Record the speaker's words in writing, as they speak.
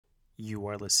You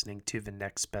are listening to the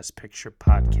Next Best Picture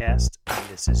podcast, and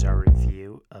this is our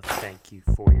review of Thank You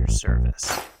for Your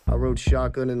Service. I rode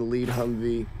shotgun in the lead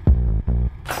Humvee,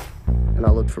 and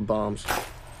I looked for bombs.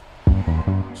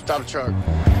 Stop the truck.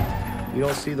 You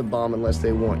don't see the bomb unless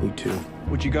they want you to.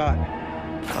 What you got?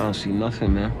 I don't see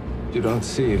nothing, man. You don't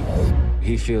see it.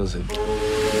 He feels it.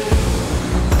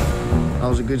 I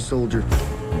was a good soldier.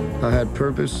 I had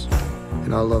purpose,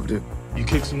 and I loved it. You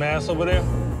kicked some ass over there?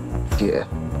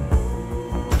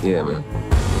 Yeah, man.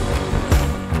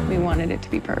 We wanted it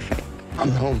to be perfect. I'm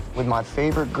home with my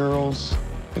favorite girls.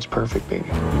 It's perfect, baby.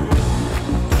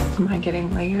 Am I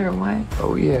getting late or what?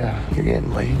 Oh, yeah, you're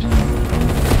getting late.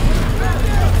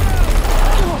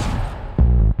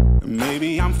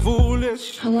 Maybe I'm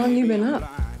foolish. How long you been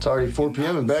up? It's already 4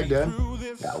 p.m. in Baghdad.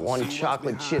 Got one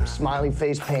chocolate chip smiley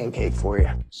face pancake for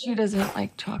you. She doesn't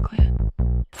like chocolate.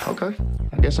 Okay,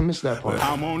 I guess I missed that part.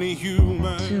 I'm only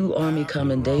human. 2 Army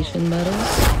Commendation Medals,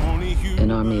 an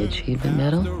Army Achievement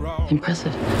Medal.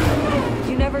 Impressive.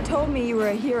 You never told me you were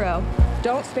a hero.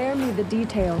 Don't spare me the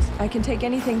details. I can take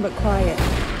anything but quiet.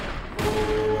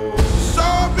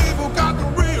 Some people got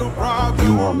the real problem.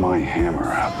 You are my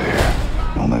hammer out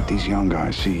there. Don't let these young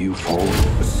guys see you fold.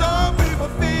 Some people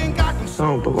think I can. I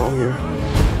don't belong here.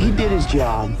 He did his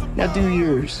job. Now do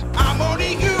yours. I'm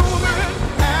only human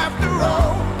after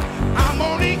all. I'm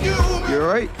only human. You all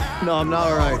right? No, I'm not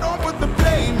all right. Don't put the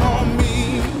blame on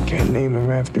me. Can't name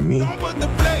him after me. Don't put the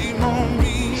blame on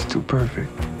me. It's too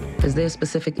perfect. Is there a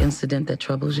specific incident that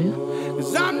troubles you?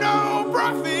 'Cause I'm no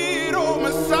prophet or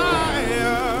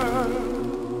messiah.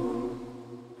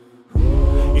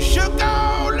 You should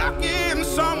go looking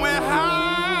somewhere high.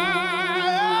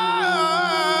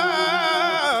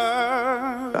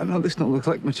 I know this don't look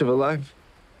like much of a life,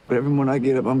 but every morning I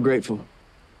get up, I'm grateful.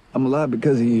 I'm alive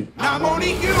because of you. I'm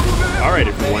only human. All right,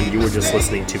 everyone, you were just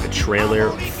listening to the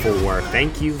trailer for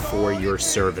Thank You for Your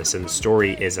Service, and the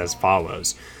story is as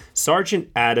follows. Sergeant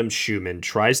Adam Schumann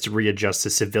tries to readjust to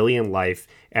civilian life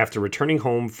after returning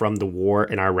home from the war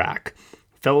in Iraq.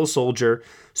 Fellow soldier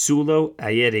Sulo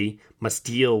Ayeti must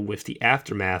deal with the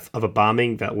aftermath of a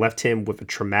bombing that left him with a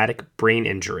traumatic brain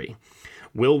injury.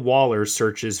 Will Waller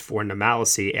searches for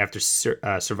normalcy after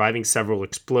surviving several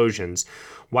explosions,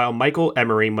 while Michael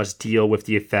Emery must deal with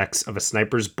the effects of a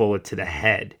sniper's bullet to the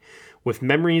head. With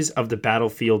memories of the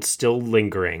battlefield still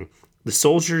lingering, the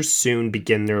soldiers soon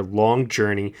begin their long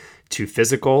journey to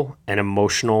physical and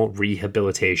emotional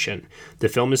rehabilitation. The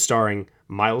film is starring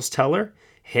Miles Teller,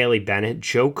 Haley Bennett,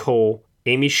 Joe Cole,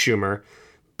 Amy Schumer,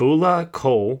 Beulah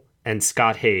Cole, and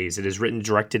Scott Hayes. It is written and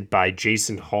directed by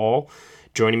Jason Hall.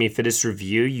 Joining me for this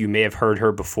review, you may have heard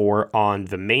her before on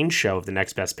the main show of the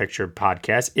Next Best Picture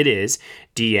podcast. It is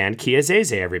Deanne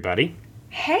Chiazese, everybody.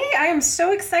 Hey, I am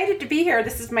so excited to be here.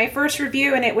 This is my first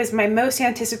review, and it was my most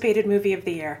anticipated movie of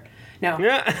the year. No.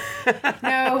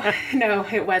 No,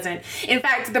 it wasn't. In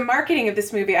fact, the marketing of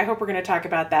this movie, I hope we're going to talk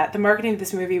about that. The marketing of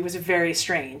this movie was very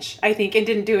strange, I think, and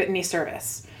didn't do it any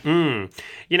service. You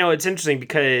know, it's interesting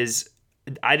because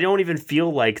I don't even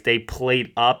feel like they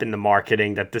played up in the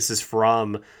marketing that this is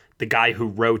from the guy who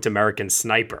wrote American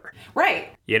Sniper. Right.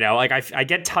 You know, like I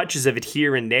get touches of it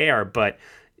here and there, but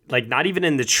like not even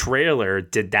in the trailer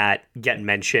did that get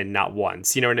mentioned, not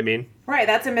once. You know what I mean? Right,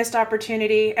 that's a missed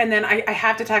opportunity. And then I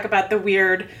have to talk about the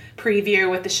weird preview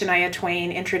with the Shania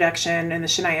Twain introduction and the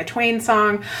Shania Twain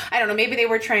song. I don't know, maybe they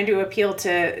were trying to appeal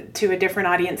to a different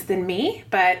audience than me,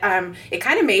 but it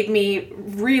kind of made me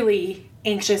really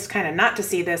anxious kind of not to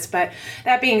see this. But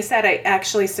that being said, it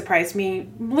actually surprised me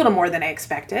a little more than I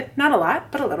expected. Not a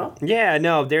lot, but a little. Yeah,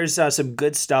 no, there's some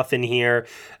good stuff in here.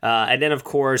 And then, of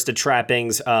course, the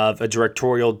trappings of a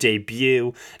directorial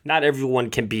debut. Not everyone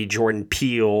can be Jordan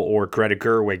Peele or Greta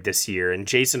Gerwig this year. And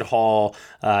Jason Hall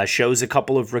shows a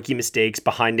couple of rookie mistakes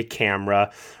behind the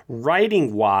camera.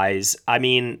 Writing-wise, I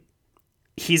mean,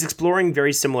 he's exploring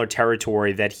very similar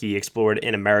territory that he explored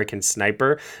in American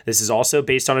Sniper. This is also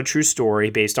based on a true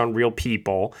story, based on real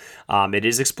people. It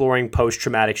is exploring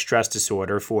post-traumatic stress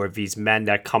disorder for these men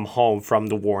that come home from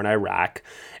the war in Iraq.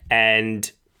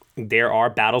 And there are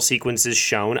battle sequences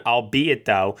shown, albeit,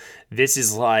 though, this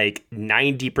is like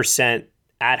 90%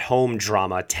 at-home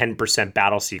drama, 10%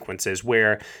 battle sequences,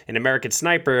 where in American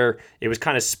Sniper, it was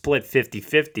kind of split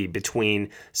 50-50 between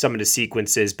some of the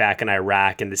sequences back in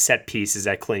Iraq and the set pieces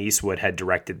that Clint Eastwood had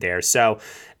directed there. So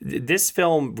this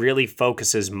film really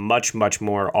focuses much, much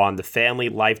more on the family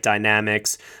life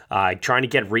dynamics, trying to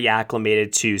get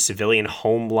reacclimated to civilian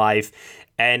home life,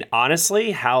 and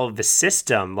honestly, how the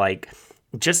system, like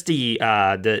just the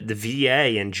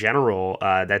VA in general,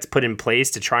 that's put in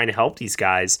place to try and help these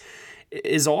guys,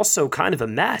 is also kind of a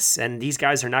mess, and these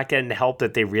guys are not getting the help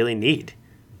that they really need.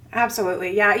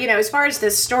 Absolutely. Yeah. As far as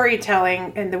the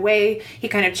storytelling and the way he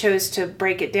kind of chose to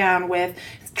break it down with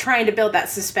trying to build that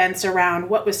suspense around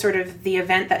what was sort of the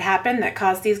event that happened that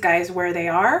caused these guys where they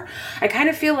are, I kind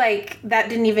of feel like that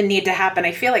didn't even need to happen.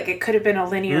 I feel like it could have been a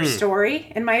linear story,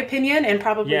 in my opinion, and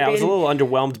probably I was a little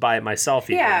underwhelmed by it myself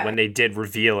even when they did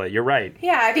reveal it. You're right.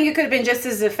 Yeah, I think it could have been just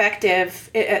as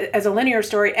effective as a linear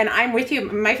story, and I'm with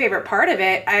you. My favorite part of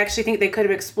it, I actually think they could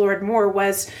have explored more,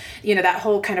 was, that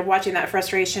whole kind of watching that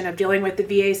frustration of dealing with the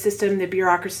VA system, the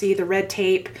bureaucracy, the red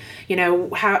tape,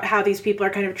 how these people are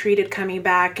kind of treated coming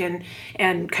back,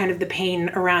 and kind of the pain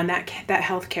around that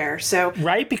healthcare. So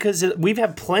right, because we've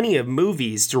had plenty of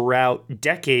movies throughout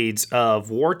decades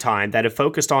of wartime that have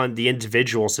focused on the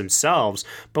individuals themselves,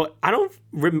 but I don't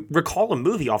recall a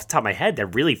movie off the top of my head that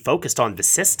really focused on the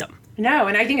system. No,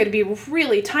 and I think it'd be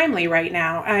really timely right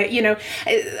now. I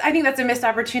think that's a missed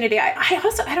opportunity.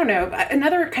 I don't know.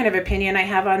 Another kind of opinion I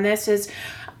have on this is,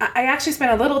 I actually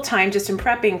spent a little time just in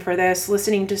prepping for this,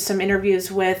 listening to some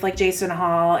interviews with like Jason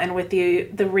Hall and with the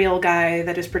real guy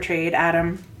that is portrayed,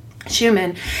 Adam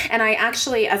Schumann. And I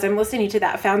actually, as I'm listening to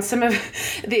that, found some of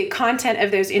the content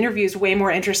of those interviews way more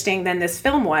interesting than this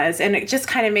film was. And it just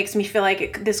kind of makes me feel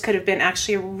like this could have been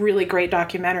actually a really great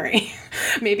documentary.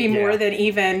 Maybe more than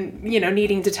even,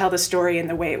 needing to tell the story in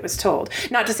the way it was told.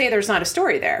 Not to say there's not a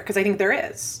story there, because I think there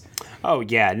is. Oh,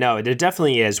 yeah, no, there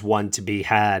definitely is one to be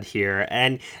had here.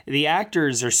 And the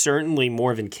actors are certainly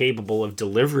more than capable of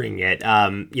delivering it.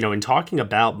 In talking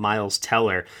about Miles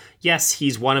Teller, yes,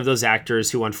 he's one of those actors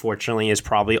who unfortunately is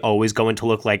probably always going to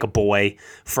look like a boy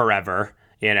forever.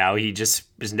 He just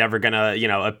is never gonna,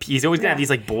 he's always gonna have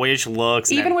these like boyish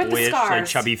looks, even and with boyish, the scars, like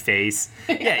chubby face.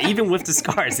 Yeah, even with the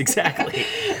scars, exactly.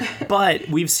 But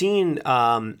we've seen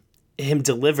him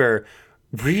deliver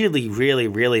really, really,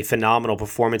 really phenomenal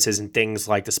performances in things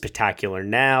like The Spectacular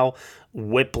Now,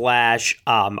 Whiplash.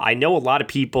 I know a lot of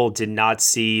people did not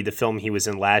see the film he was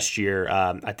in last year.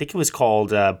 I think it was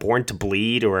called Born to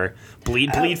Bleed, or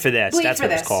Bleed for This. That's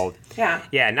what it's called. Yeah.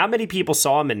 Yeah, not many people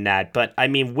saw him in that. But, I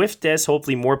mean, with this,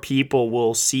 hopefully more people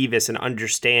will see this and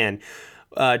understand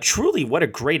truly what a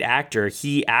great actor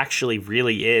he actually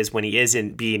really is when he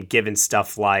isn't being given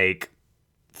stuff like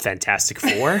Fantastic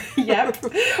Four. Yep.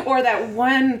 Or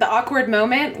the awkward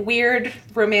moment, weird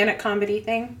romantic comedy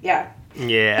thing. Yeah.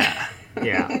 Yeah.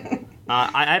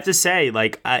 I have to say,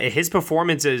 his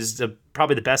performance is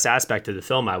probably the best aspect of the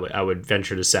film, I would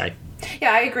venture to say.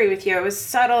 Yeah, I agree with you. It was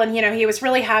subtle, and, he was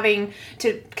really having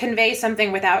to convey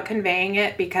something without conveying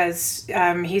it, because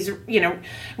he's,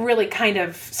 really kind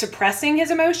of suppressing his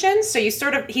emotions. So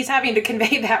he's having to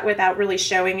convey that without really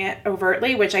showing it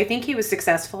overtly, which I think he was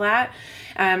successful at.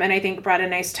 And I think brought a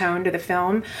nice tone to the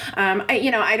film.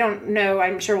 I don't know,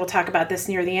 I'm sure we'll talk about this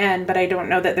near the end, but I don't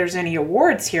know that there's any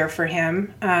awards here for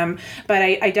him. But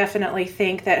I definitely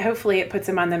think that hopefully it puts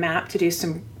him on the map to do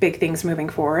some big things moving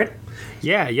forward.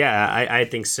 Yeah, I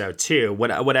think so too.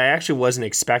 What I actually wasn't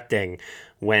expecting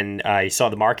when I saw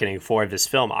the marketing for this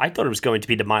film, I thought it was going to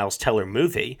be the Miles Teller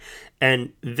movie.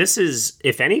 And this is,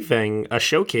 if anything, a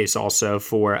showcase also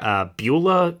for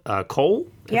Beulah Cole.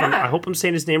 I hope I'm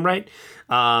saying his name right.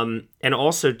 And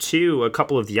also, too, a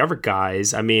couple of the other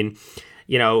guys. I mean,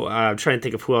 I'm trying to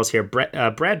think of who else here.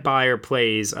 Brad Byer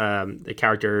plays the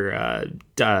character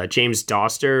James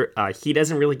Doster. He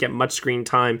doesn't really get much screen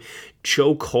time.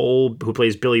 Joe Cole, who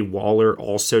plays Billy Waller,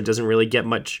 also doesn't really get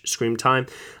much screen time.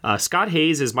 Scott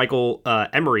Hayes as Michael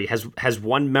Emery has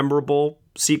one memorable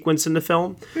sequence in the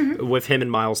film with him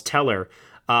and Miles Teller.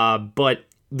 But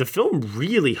the film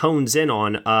really hones in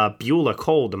on Beulah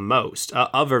Cole the most,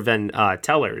 other than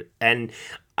Teller. And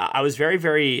I was very,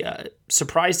 very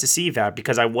surprised to see that,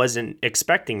 because I wasn't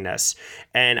expecting this.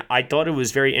 And I thought it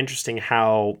was very interesting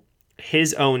how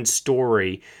his own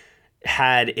story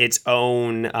had its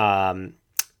own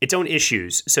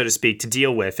issues, so to speak, to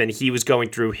deal with. And he was going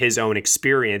through his own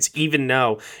experience, even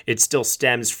though it still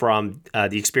stems from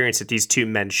the experience that these two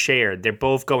men shared. They're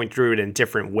both going through it in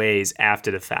different ways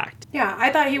after the fact. Yeah,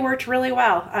 I thought he worked really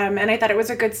well. And I thought it was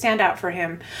a good standout for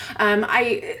him.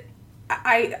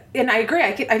 I agree.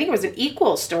 I think it was an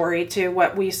equal story to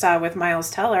what we saw with Miles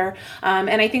Teller.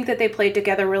 And I think that they played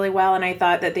together really well, and I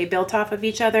thought that they built off of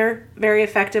each other very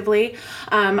effectively.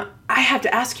 I have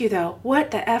to ask you, though,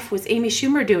 what the F was Amy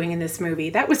Schumer doing in this movie?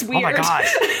 That was weird. Oh, my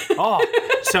gosh.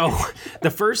 So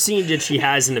the first scene that she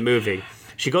has in the movie,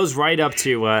 she goes right up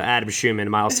to Adam Schumann,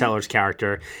 Miles Teller's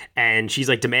character, and she's,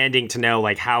 demanding to know,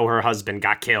 how her husband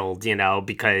got killed,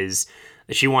 because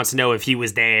She wants to know if he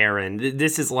was there, and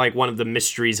this is like one of the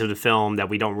mysteries of the film that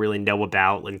we don't really know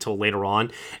about until later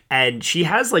on. And she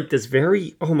has like this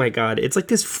very, oh my God, it's like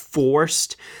this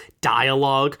forced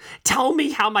dialogue. Tell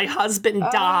me how my husband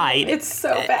died. It's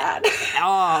so bad.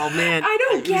 Oh man, I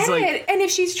don't get He's it. And if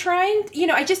she's trying,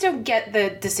 I just don't get the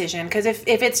decision, because if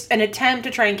it's an attempt to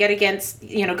try and get against,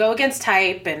 go against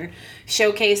type and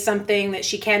showcase something that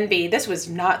she can be, this was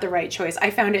not the right choice. I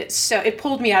found it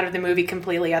pulled me out of the movie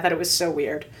completely. I thought it was so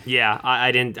weird. Yeah,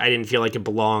 I didn't feel like it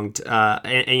belonged.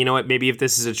 And you know what? Maybe if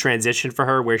this is a transition for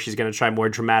her, where she's going to try more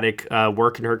dramatic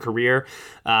work in her career,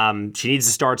 she needs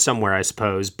to start somewhere, I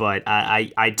suppose. But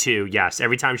I too, yes.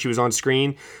 Every time she was on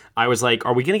screen, I was like,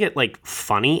 "Are we going to get like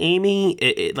funny Amy?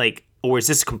 Or is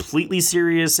this completely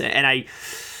serious?" And I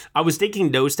was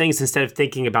thinking those things instead of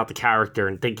thinking about the character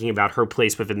and thinking about her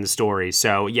place within the story.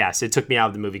 So yes, it took me out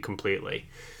of the movie completely.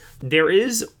 There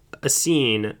is a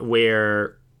scene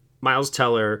where Miles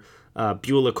Teller,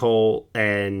 Beulah Cole,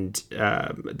 and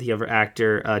the other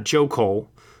actor, Joe Cole,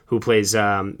 who plays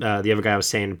the other guy I was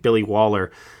saying, Billy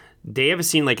Waller, they have a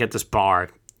scene like at this bar,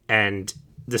 and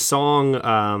the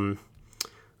song,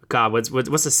 God, what's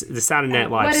the Saturday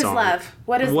Night Live song?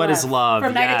 What is love?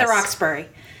 From Night at the Roxbury.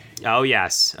 Oh,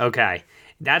 yes. Okay.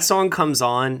 That song comes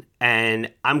on,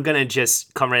 and I'm going to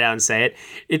just come right out and say it.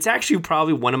 It's actually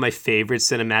probably one of my favorite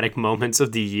cinematic moments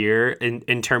of the year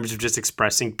in terms of just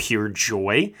expressing pure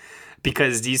joy,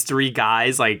 because these three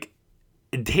guys, like,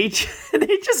 they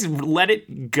just let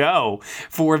it go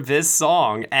for this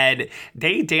song, and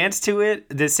they dance to it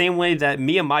the same way that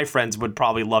me and my friends would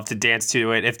probably love to dance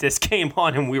to it if this came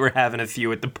on and we were having a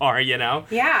few at the bar, Yeah,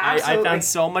 absolutely. I found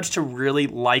so much to really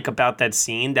like about that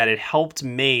scene that it helped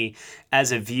me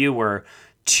as a viewer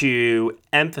to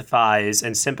empathize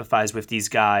and sympathize with these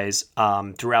guys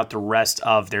throughout the rest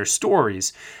of their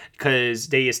stories, because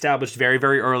they established very,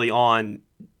 very early on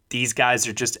these guys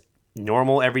are just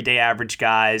normal, everyday, average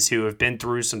guys who have been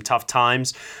through some tough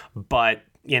times, but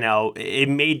it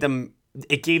gave them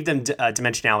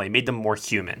dimensionality, it made them more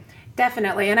human.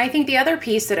 Definitely. And I think the other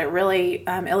piece that it really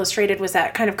illustrated was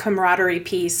that kind of camaraderie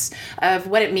piece of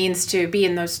what it means to be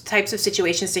in those types of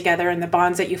situations together and the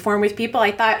bonds that you form with people.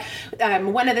 I thought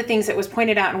one of the things that was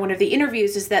pointed out in one of the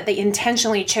interviews is that they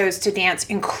intentionally chose to dance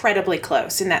incredibly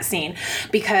close in that scene,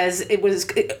 because it was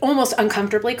almost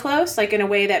uncomfortably close, like in a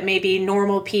way that maybe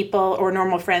normal people or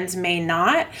normal friends may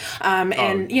not.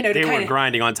 They were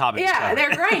grinding on top of each other. Yeah,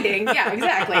 they're grinding. Yeah,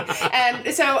 exactly.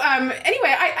 And so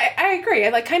anyway, I agree. I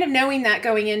like kind of knowing that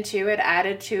going into it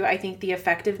added to, I think, the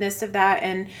effectiveness of that.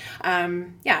 And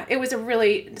it was a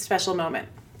really special moment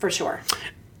for sure.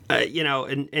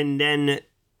 And then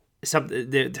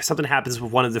something happens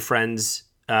with one of the friends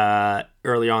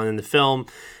early on in the film.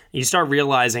 You start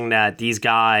realizing that these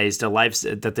guys, the lives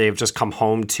that they've just come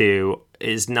home to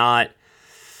is not...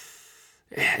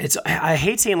 I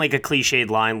hate saying like a cliched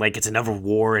line, like it's another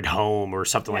war at home or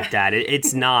something like that.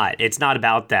 It's not. It's not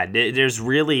about that. There's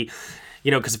really...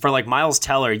 because for like Miles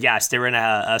Teller, yes, they're in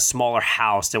a smaller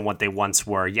house than what they once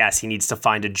were. Yes, he needs to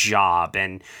find a job,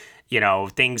 and,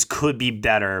 things could be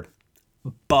better.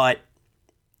 But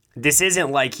this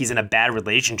isn't like he's in a bad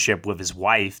relationship with his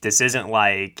wife. This isn't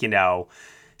like,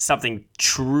 something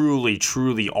truly,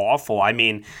 truly awful. I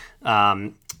mean,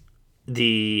 I'm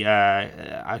blanking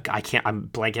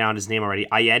on his name already.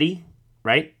 Ayedi,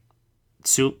 right?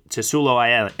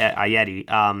 Tusulo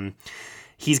Ayedi.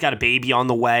 He's got a baby on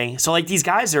the way. So like these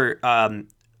guys are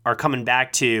coming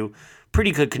back to pretty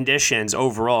good conditions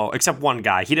overall, except one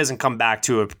guy. He doesn't come back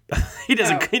to he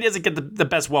doesn't get the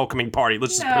best welcoming party.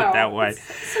 Let's just put it that way.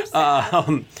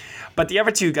 So but the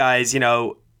other two guys,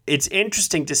 it's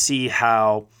interesting to see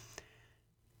how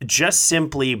just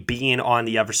simply being on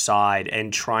the other side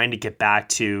and trying to get back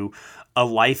to a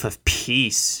life of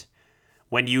peace,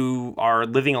 when you are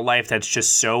living a life that's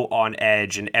just so on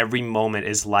edge and every moment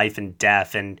is life and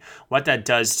death, and what that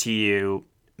does to you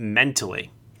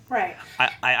mentally. Right.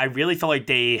 I really feel like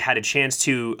they had a chance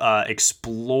to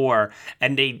explore,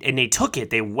 and they took it.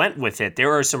 They went with it.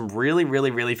 There are some really,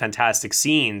 really, really fantastic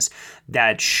scenes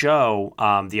that show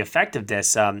the effect of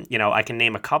this. I can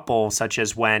name a couple, such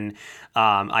as when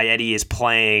Ayedi is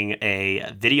playing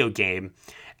a video game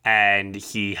and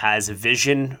he has a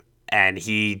vision and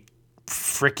he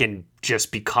freaking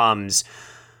just becomes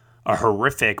a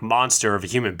horrific monster of a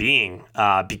human being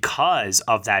because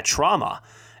of that trauma.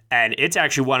 And it's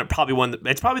actually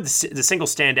it's probably the single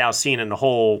standout scene in the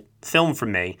whole film for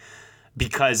me,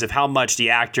 because of how much the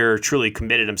actor truly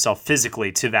committed himself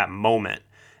physically to that moment.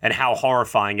 and how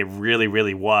horrifying it really,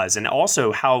 really was, and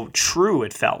also how true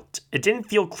it felt. It didn't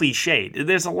feel cliched.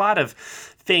 There's a lot of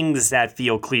things that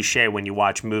feel cliche when you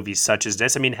watch movies such as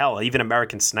this. I mean, hell, even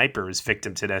American Sniper is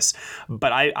victim to this.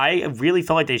 But I really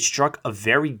felt like they struck a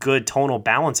very good tonal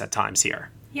balance at times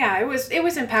here. Yeah, it was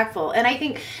impactful. And I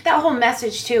think that whole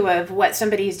message, too, of what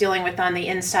somebody's dealing with on the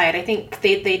inside, I think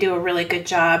they do a really good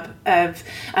job of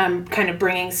kind of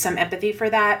bringing some empathy for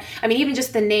that. I mean, even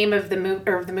just the name of the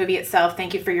movie itself,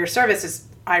 Thank You for Your Service, is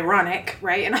ironic,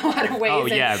 right, in a lot of ways. Oh,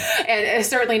 yeah. And it's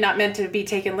certainly not meant to be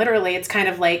taken literally. It's kind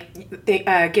of like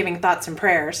giving thoughts and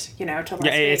prayers, to Las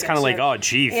Vegas. It's kind of like, oh,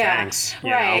 gee, thanks.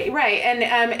 Right.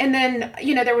 And then,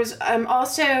 there was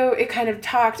also, it kind of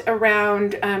talked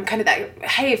around kind of that,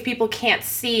 hey, if people can't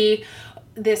see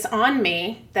this on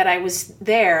me, that I was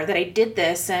there, that I did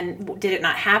this, and did it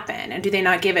not happen? And do they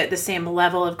not give it the same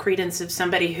level of credence of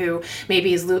somebody who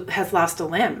maybe has lost a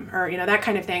limb, or, that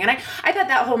kind of thing? And I thought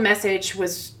that whole message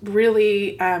was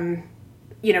really, kind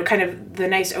of the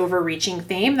nice overreaching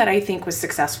theme that I think was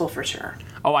successful for sure.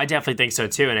 Oh, I definitely think so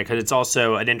too, and because it's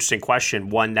also an interesting question,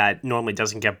 one that normally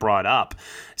doesn't get brought up.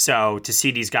 So to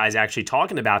see these guys actually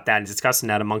talking about that and discussing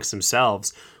that amongst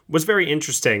themselves was very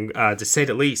interesting, to say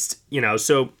the least.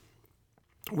 So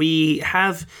we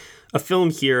have a film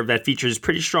here that features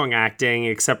pretty strong acting,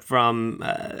 except from,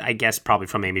 I guess, probably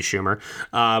from Amy Schumer.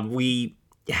 We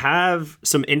have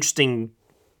some interesting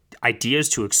ideas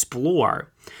to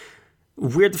explore.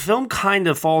 Where the film kind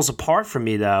of falls apart for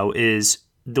me, though, is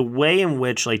the way in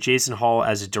which, like, Jason Hall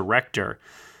as a director,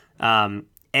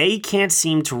 can't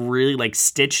seem to really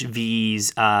stitch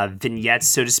these vignettes,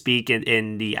 so to speak,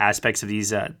 in the aspects of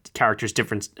these characters'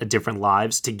 different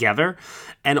lives together,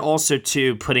 and also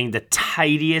to putting the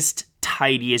tightest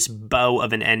bow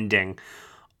of an ending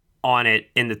on it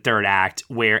in the third act,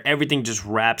 where everything just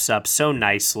wraps up so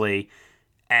nicely,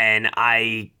 and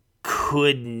I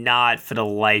could not, for the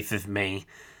life of me,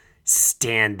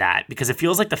 stand that, because it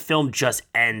feels like the film just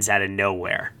ends out of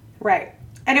nowhere. Right.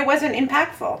 And it wasn't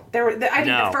impactful. I think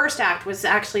the first act was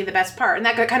actually the best part. And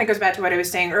that kind of goes back to what I was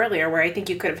saying earlier, where I think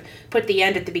you could have put the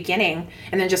end at the beginning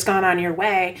and then just gone on your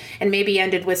way, and maybe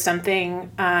ended with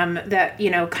something that,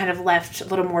 kind of left a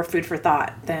little more food for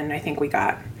thought than I think we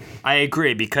got. I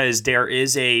agree, because there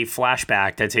is a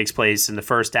flashback that takes place in the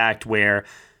first act where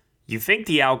you think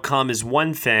the outcome is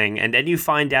one thing, and then you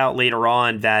find out later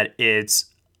on that it's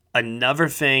another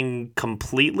thing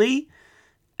completely.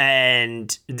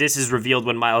 And this is revealed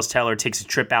when Miles Teller takes a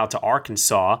trip out to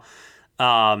Arkansas.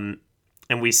 And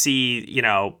we see,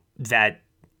 that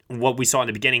what we saw in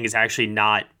the beginning is actually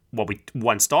not what we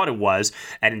once thought it was.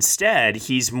 And instead,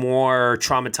 he's more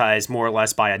traumatized, more or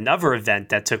less, by another event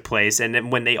that took place. And then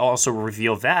when they also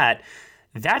reveal that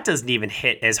doesn't even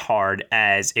hit as hard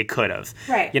as it could have.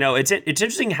 Right. It's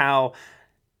interesting how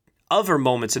other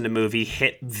moments in the movie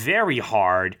hit very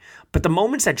hard, but the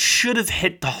moments that should have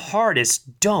hit the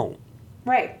hardest don't.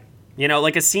 Right.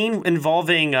 Like a scene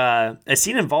involving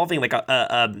like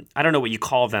a I don't know what you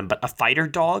call them, but a fighter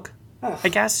dog, I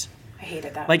guess. I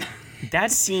hated that. Like, that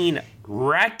scene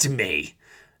wrecked me,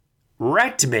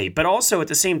 but also at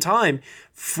the same time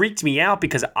freaked me out,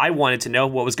 because I wanted to know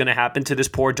what was going to happen to this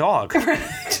poor dog.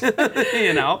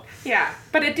 Yeah,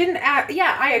 but it didn't act.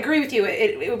 Yeah, I agree with you.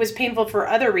 It was painful for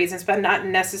other reasons, but not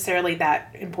necessarily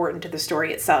that important to the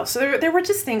story itself. So there were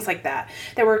just things like that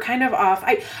were kind of off.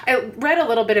 I read a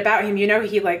little bit about him. He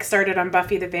started on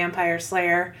Buffy the Vampire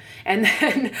Slayer, and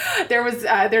then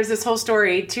there's this whole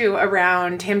story too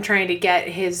around him trying to get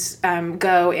his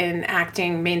go in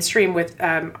acting mainstream with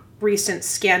recent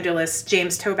scandalous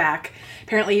James Toback.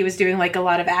 Apparently he was doing a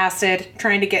lot of acid,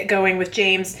 trying to get going with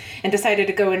James, and decided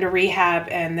to go into rehab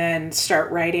and then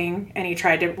start writing. And he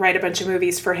tried to write a bunch of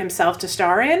movies for himself to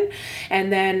star in.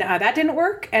 And then that didn't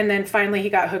work. And then finally he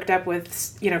got hooked up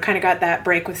with, kind of got that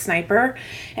break with Sniper,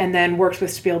 and then worked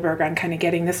with Spielberg on kind of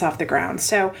getting this off the ground.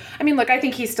 So, I mean, look, I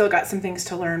think he's still got some things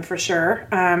to learn for sure.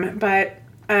 But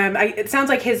it sounds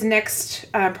like his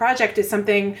next project is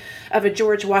something of a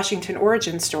George Washington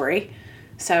origin story.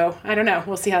 So I don't know.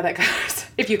 We'll see how that goes.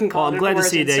 If you can call it an origin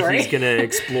story. I'm glad to see that he's going to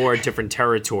explore different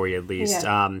territory, at least.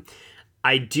 Yeah.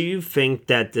 I do think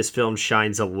that this film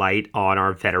shines a light on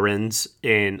our veterans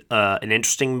in an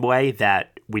interesting way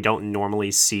that we don't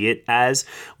normally see it as.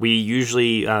 We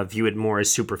usually view it more as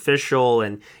superficial.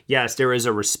 And yes, there is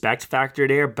a respect factor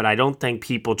there, but I don't think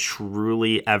people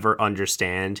truly ever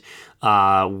understand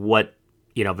what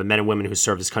the men and women who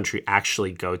serve this country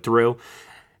actually go through.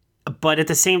 But at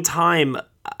the same time,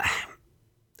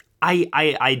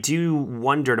 I do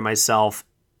wonder to myself,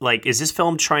 is this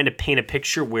film trying to paint a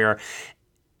picture where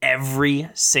every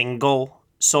single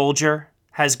soldier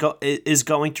is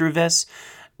going through this.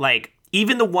 Like,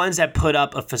 even the ones that put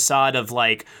up a facade of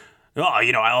like, oh,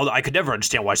 you know, I could never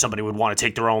understand why somebody would want to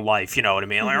take their own life. You know what I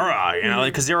mean? Like, you know,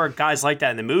 because there are guys like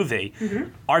that in the movie.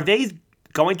 Are they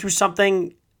going through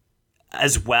something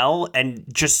as well and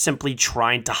just simply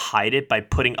trying to hide it by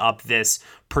putting up this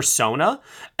persona?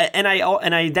 And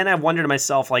I then I wondered to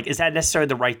myself, like, is that necessarily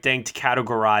the right thing to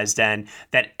categorize then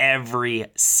that every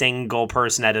single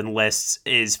person that enlists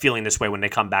is feeling this way when they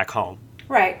come back home?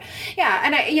 Right. Yeah.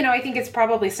 And I think it's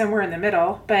probably somewhere in the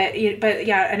middle, but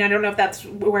yeah. And I don't know if that's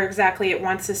where exactly it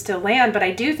wants us to land, but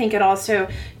I do think it also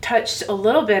touched a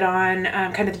little bit on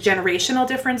kind of the generational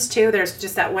difference too. There's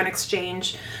just that one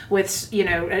exchange with,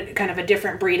 kind of a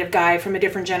different breed of guy from a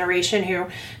different generation who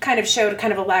kind of showed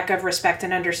kind of a lack of respect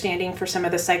and understanding for some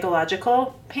of the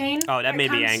psychological pain. Oh, that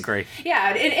made me angry.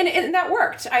 Yeah. And that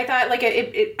worked. I thought like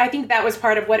I think that was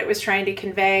part of what it was trying to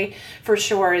convey for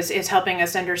sure is helping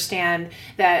us understand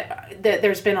that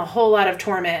there's been a whole lot of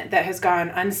torment that has gone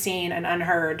unseen and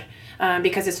unheard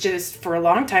because it's just for a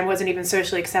long time wasn't even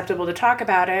socially acceptable to talk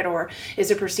about it or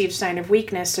is a perceived sign of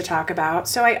weakness to talk about.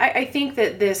 So I think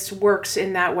that this works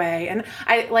in that way. And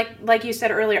I like you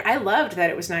said earlier, I loved that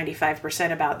it was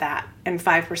 95% about that and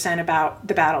 5% about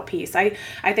the battle piece. I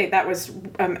think that was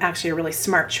actually a really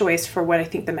smart choice for what I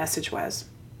think the message was.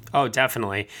 Oh,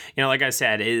 definitely. Like I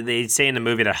said, they say in the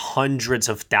movie that hundreds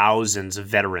of thousands of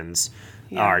veterans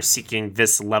are seeking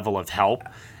this level of help.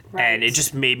 Right. And it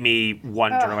just made me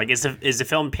wonder, like, is the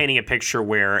film painting a picture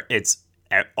where it's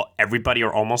everybody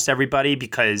or almost everybody?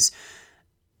 Because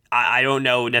I don't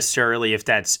know necessarily if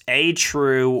that's A,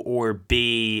 true, or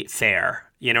B, fair.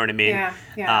 You know what I mean?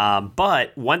 Yeah.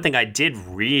 But one thing I did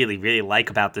really, really like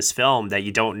about this film that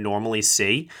you don't normally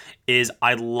see is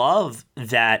I love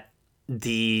that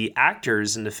the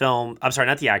actors in the film, I'm sorry,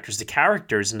 not the actors, the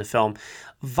characters in the film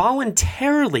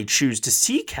voluntarily choose to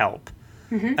seek help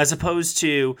as opposed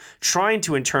to trying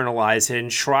to internalize it and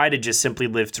try to just simply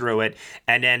live through it.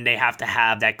 And then they have to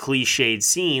have that cliched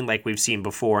scene like we've seen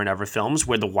before in other films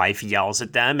where the wife yells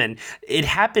at them. And it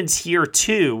happens here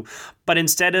too. But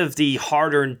instead of the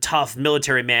harder and tough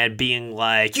military man being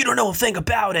like, you don't know a thing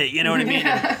about it, you know what I mean?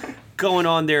 And going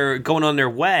on their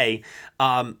way,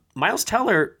 Miles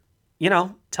Teller,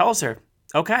 tells her,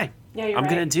 okay, I'm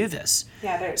going to do this.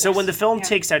 Yeah, so when the film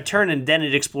takes that turn and then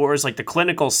it explores like the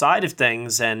clinical side of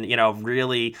things and,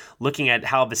 really looking at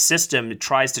how the system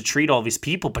tries to treat all these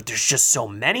people, but there's just so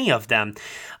many of them.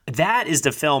 That is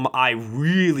the film I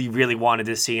really, really wanted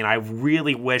to see. And I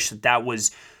really wish that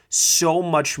was so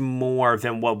much more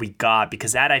than what we got,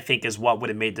 because that I think is what would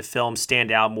have made the film stand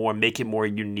out more, make it more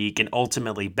unique, and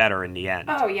ultimately better in the end.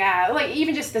 Oh yeah, like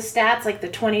even just the stats, like the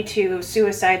 22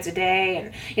 suicides a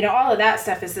day, and all of that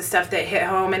stuff is the stuff that hit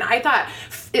home. And I thought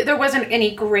there wasn't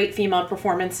any great female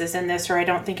performances in this, or I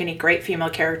don't think any great female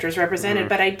characters represented.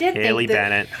 But I did Haley think that,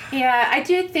 Bennett. Yeah, I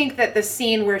did think that the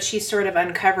scene where she sort of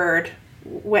uncovered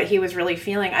what he was really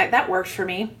feeling, that worked for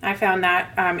me. I found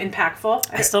that impactful.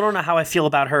 I still don't know how I feel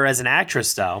about her as an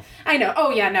actress, though. I know.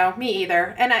 Oh yeah, no, me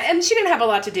either. And she didn't have a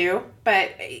lot to do, but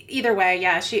either way,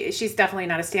 yeah, she's definitely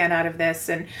not a standout of this.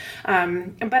 And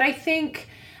but I think.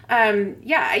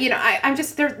 I'm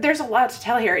just there's a lot to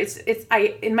tell here.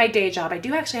 In my day job, I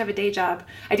do actually have a day job.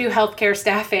 I do healthcare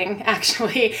staffing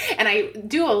actually, and I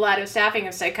do a lot of staffing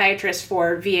of psychiatrists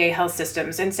for VA health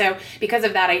systems. And so because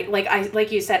of that, I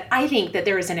like you said, I think that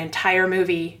there is an entire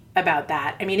movie about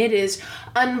that. I mean, it is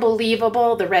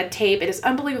unbelievable, the red tape. It is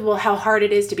unbelievable how hard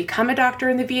it is to become a doctor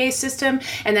in the VA system,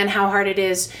 and then how hard it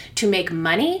is to make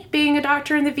money being a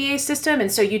doctor in the VA system. And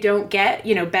so you don't get,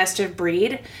 best of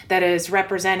breed that is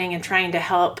representing and trying to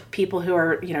help people who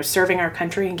are, serving our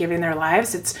country and giving their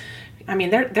lives.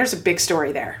 There's a big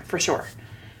story there for sure.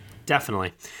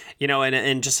 Definitely.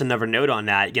 And just another note on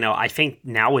that, I think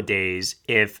nowadays,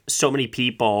 if so many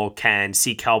people can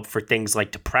seek help for things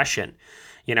like depression,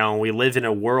 we live in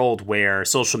a world where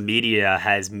social media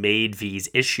has made these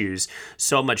issues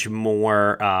so much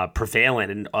more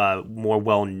prevalent and more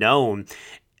well known.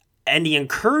 And the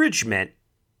encouragement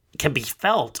can be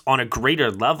felt on a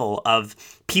greater level of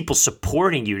people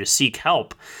supporting you to seek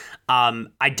help.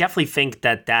 I definitely think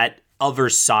that other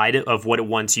side of what it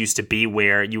once used to be,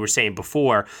 where you were saying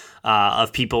before,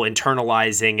 of people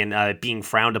internalizing and being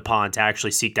frowned upon to actually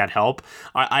seek that help.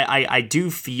 I do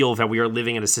feel that we are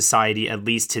living in a society, at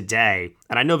least today,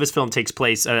 and I know this film takes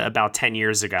place about 10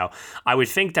 years ago. I would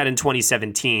think that in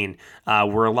 2017,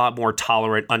 we're a lot more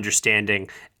tolerant, understanding,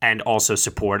 and also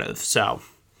supportive. So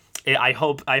I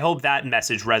hope that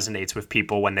message resonates with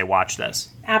people when they watch this.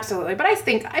 Absolutely. But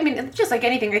I mean, just like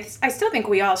anything, I still think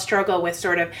we all struggle with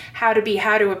sort of how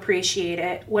to appreciate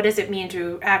it. What does it mean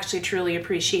to actually truly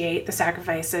appreciate the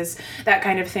sacrifices? That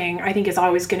kind of thing, I think, is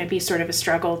always going to be sort of a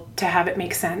struggle to have it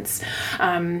make sense.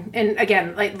 And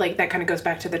again, like that kind of goes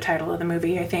back to the title of the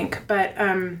movie, I think. But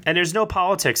and there's no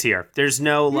politics here. There's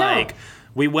no like,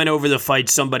 we went over to fight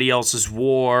somebody else's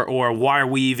war, or why are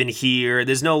we even here?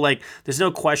 There's no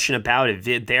question about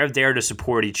it. They're there to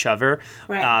support each other.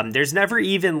 Right. There's never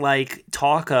even like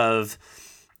talk of,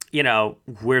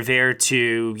 we're there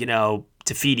to,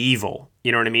 defeat evil.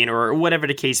 You know what I mean? Or whatever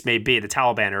the case may be, the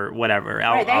Taliban or whatever,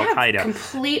 right. They Al-Qaeda. have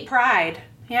complete pride,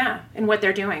 in what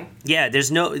they're doing. Yeah,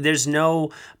 there's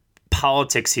no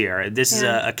politics here. This is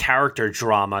a character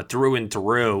drama through and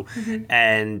through. Mm-hmm.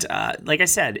 And like I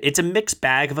said, it's a mixed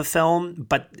bag of a film,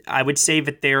 but I would say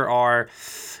that there are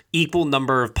equal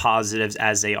number of positives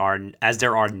as there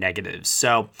are negatives.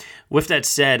 So with that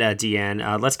said,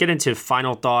 Deanne, let's get into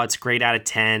final thoughts, grade out of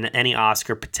 10, any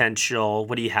Oscar potential.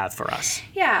 What do you have for us?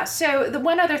 Yeah, so the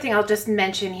one other thing I'll just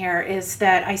mention here is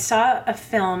that I saw a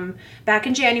film back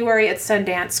in January at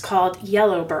Sundance called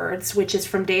Yellowbirds, which is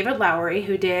from David Lowery,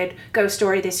 who did Ghost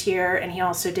Story this year, and he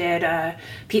also did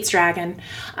Pete's Dragon.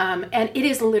 And it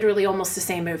is literally almost the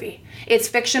same movie. It's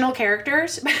fictional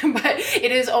characters, but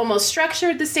it is almost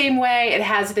structured the same way. It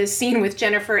has this scene with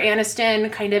Jennifer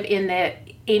Aniston kind of in the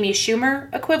Amy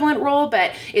Schumer equivalent role,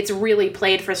 but it's really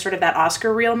played for sort of that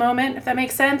Oscar reel moment, if that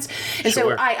makes sense. And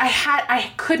Sure. so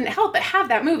I couldn't help but have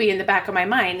that movie in the back of my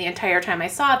mind the entire time I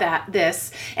saw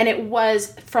this, and it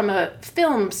was, from a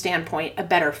film standpoint, a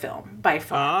better film by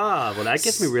far. Ah, well, that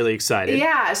gets me really excited.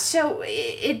 Yeah, so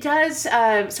it does.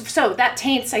 So that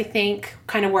taints, I think,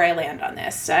 kind of where I land on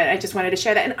this. I just wanted to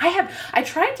share that, and I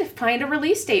tried to find a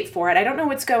release date for it. I don't know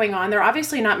what's going on. They're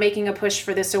obviously not making a push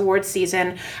for this award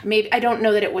season. Maybe I don't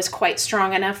know that it was quite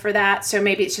strong enough for that. So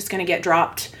maybe it's just going to get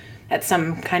dropped at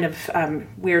some kind of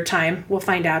weird time. We'll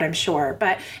find out, I'm sure.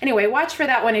 But anyway, watch for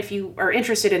that one if you are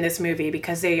interested in this movie,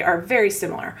 because they are very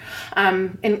similar.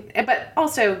 But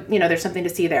also, there's something to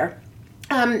see there.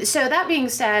 So that being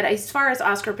said, as far as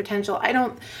Oscar potential, I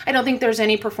don't think there's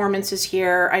any performances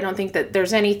here. I don't think that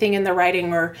there's anything in the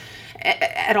writing or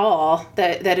at all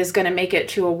that is going to make it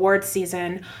to award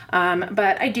season.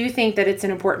 But I do think that it's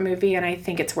an important movie, and I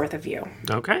think it's worth a view.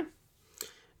 Okay.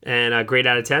 And a grade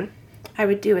out of 10? I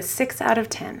would do a 6 out of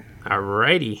 10.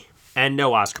 Alrighty. And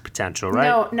no Oscar potential,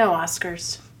 right? No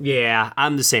Oscars. Yeah,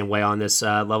 I'm the same way on this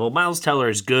level. Miles Teller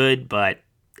is good, but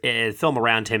the film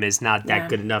around him is not that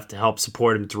good enough to help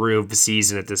support him through the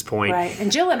season at this point. Right,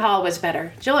 and Gyllenhaal was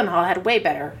better. Gyllenhaal had way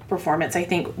better performance, I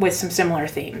think, with some similar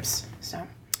themes. So.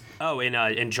 Oh, in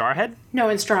Jarhead? No,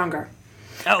 in Stronger.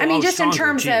 Oh, I mean, just Stronger, in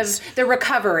terms geez. of the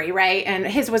recovery, right? And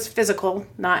his was physical,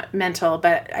 not mental.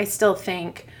 But I still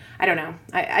think, I don't know.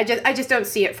 I just don't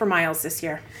see it for Miles this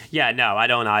year. Yeah, no, I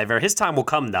don't either. His time will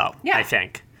come, though. Yeah. I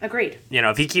think. Agreed.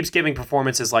 If he keeps giving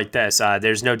performances like this,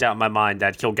 there's no doubt in my mind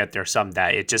that he'll get there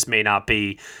someday. It just may not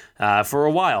be for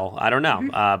a while. I don't know.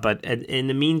 Mm-hmm. But in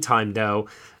the meantime, though,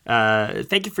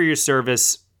 thank you for your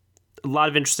service. A lot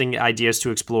of interesting ideas to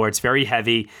explore. It's very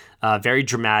heavy, very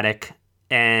dramatic,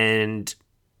 and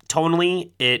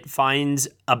tonally it finds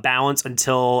a balance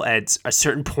until at a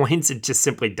certain points it just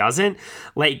simply doesn't.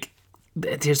 Like,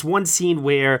 there's one scene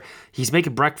where he's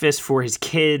making breakfast for his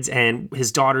kids, and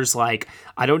his daughter's like,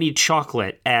 I don't need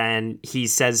chocolate. And he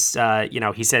says,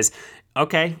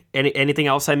 okay, anything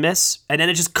else I miss? And then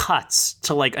it just cuts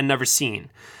to like another scene.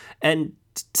 And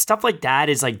stuff like that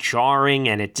is like jarring,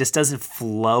 and it just doesn't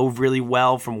flow really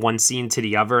well from one scene to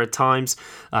the other at times.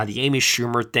 The Amy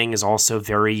Schumer thing is also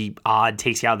very odd,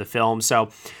 takes you out of the film. So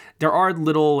there are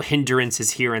little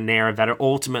hindrances here and there that are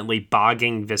ultimately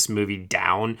bogging this movie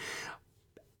down.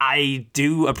 I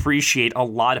do appreciate a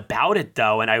lot about it,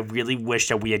 though, and I really wish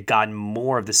that we had gotten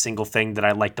more of the single thing that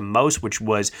I liked the most, which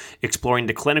was exploring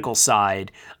the clinical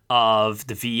side of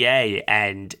the VA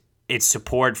and its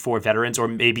support for veterans, or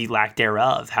maybe lack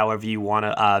thereof, however you want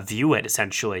to view it,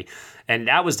 essentially. And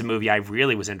that was the movie I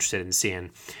really was interested in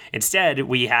seeing. Instead,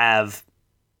 we have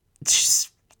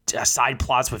side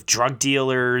plots with drug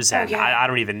dealers, and I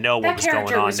don't even know what was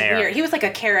going on there. Weird. He was like a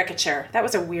caricature. That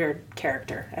was a weird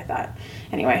character, I thought.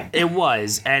 Anyway. It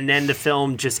was. And then the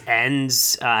film just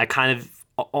ends kind of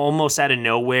almost out of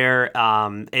nowhere.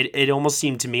 It almost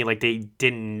seemed to me like they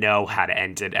didn't know how to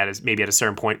end it maybe at a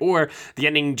certain point, or the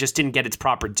ending just didn't get its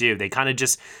proper due. They kind of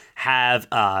just have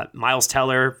Miles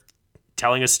Teller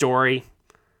telling a story,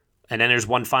 and then there's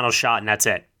one final shot, and that's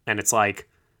it. And it's like,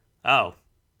 oh,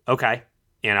 okay.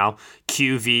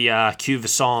 Cue the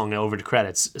song over the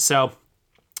credits. So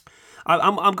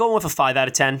I'm going with a 5 out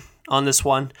of 10 on this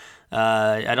one.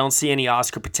 I don't see any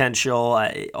Oscar potential.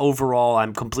 Overall,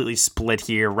 I'm completely split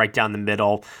here, right down the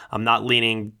middle. I'm not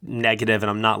leaning negative and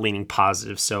I'm not leaning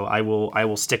positive, so I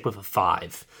will stick with a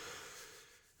 5.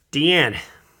 Deanne,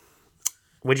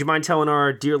 would you mind telling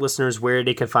our dear listeners where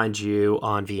they can find you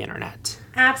on the internet?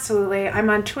 Absolutely. I'm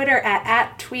on Twitter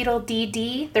at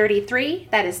TweedleDD33.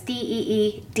 That is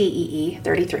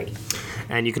DEEDEE33.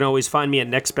 And you can always find me at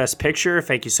Next Best Picture.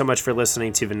 Thank you so much for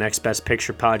listening to the Next Best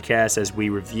Picture podcast as we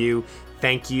review.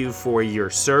 Thank you for your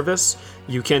service.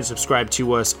 You can subscribe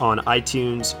to us on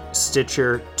iTunes,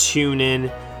 Stitcher,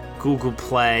 TuneIn, Google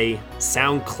Play,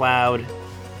 SoundCloud,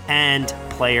 and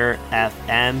Player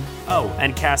FM. Oh,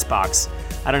 and CastBox.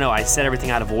 I don't know, I said everything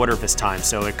out of order this time,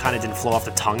 so it kind of didn't flow off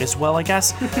the tongue as well, I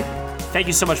guess. Thank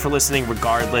you so much for listening.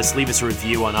 Regardless, leave us a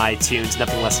review on iTunes.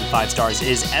 Nothing less than 5 stars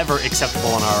is ever acceptable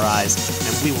in our eyes.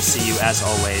 And we will see you, as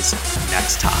always,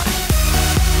 next time.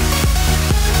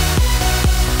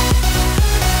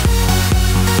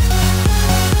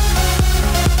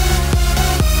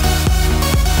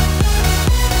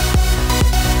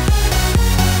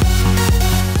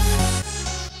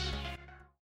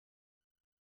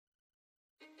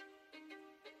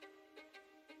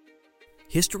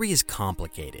 History is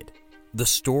complicated. The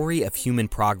story of human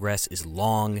progress is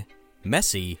long,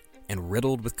 messy, and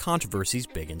riddled with controversies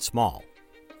big and small.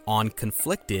 On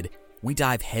Conflicted, we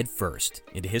dive headfirst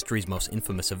into history's most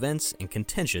infamous events and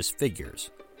contentious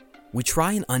figures. We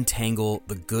try and untangle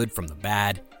the good from the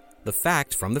bad, the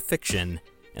fact from the fiction,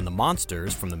 and the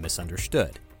monsters from the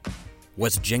misunderstood.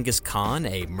 Was Genghis Khan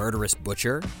a murderous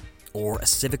butcher or a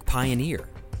civic pioneer?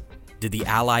 Did the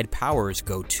Allied powers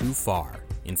go too far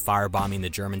in firebombing the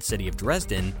German city of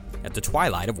Dresden at the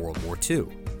twilight of World War II?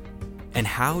 And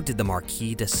how did the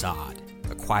Marquis de Sade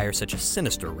acquire such a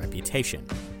sinister reputation?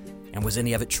 And was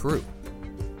any of it true?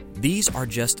 These are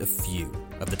just a few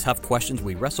of the tough questions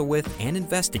we wrestle with and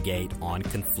investigate on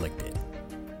Conflicted.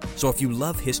 So if you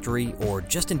love history or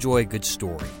just enjoy a good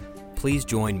story, please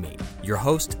join me, your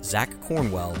host, Zach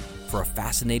Cornwell, for a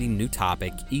fascinating new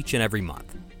topic each and every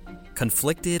month.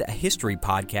 Conflicted, a history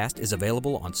podcast, is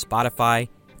available on Spotify,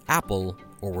 Apple,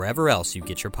 or wherever else you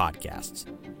get your podcasts.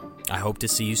 I hope to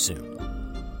see you soon.